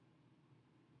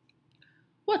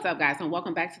What's up, guys, and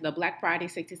welcome back to the Black Friday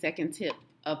 60-second tip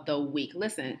of the week.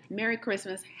 Listen, Merry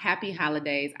Christmas, Happy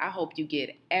Holidays. I hope you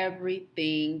get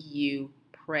everything you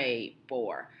prayed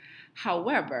for.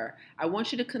 However, I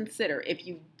want you to consider if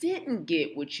you didn't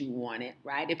get what you wanted,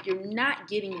 right? If you're not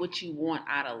getting what you want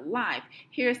out of life,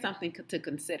 here's something to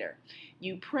consider.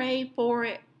 You prayed for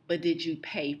it, but did you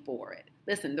pay for it?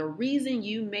 Listen, the reason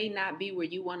you may not be where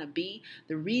you want to be,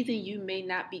 the reason you may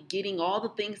not be getting all the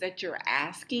things that you're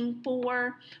asking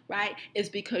for, right, is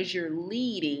because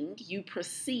you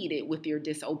proceeded with your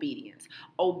disobedience.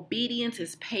 Obedience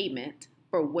is payment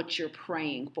for what you're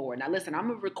praying for. Now, listen, I'm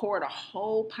going to record a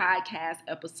whole podcast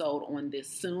episode on this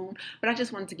soon, but I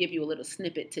just wanted to give you a little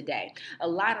snippet today. A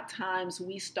lot of times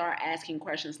we start asking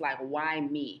questions like, why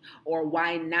me? Or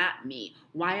why not me?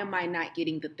 Why am I not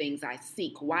getting the things I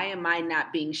seek? Why am I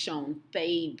not being shown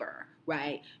favor?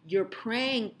 Right? You're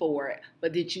praying for it,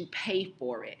 but did you pay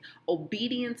for it?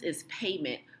 Obedience is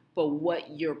payment for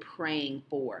what you're praying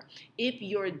for. If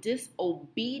your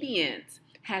disobedience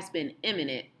has been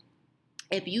imminent,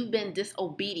 if you've been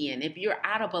disobedient, if you're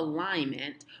out of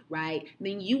alignment, right,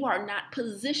 then you are not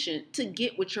positioned to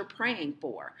get what you're praying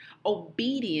for.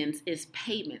 Obedience is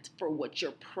payment for what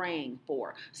you're praying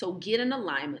for. So get in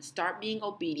alignment, start being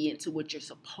obedient to what you're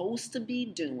supposed to be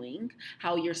doing,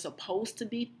 how you're supposed to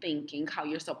be thinking, how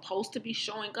you're supposed to be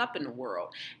showing up in the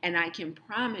world. And I can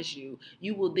promise you,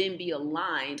 you will then be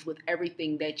aligned with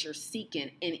everything that you're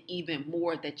seeking and even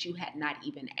more that you had not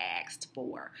even asked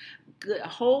for. Good. A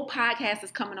whole podcast is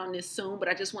coming on this soon, but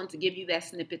I just wanted to give you that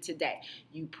snippet today.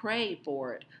 You prayed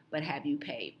for it, but have you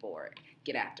paid for it?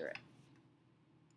 Get after it.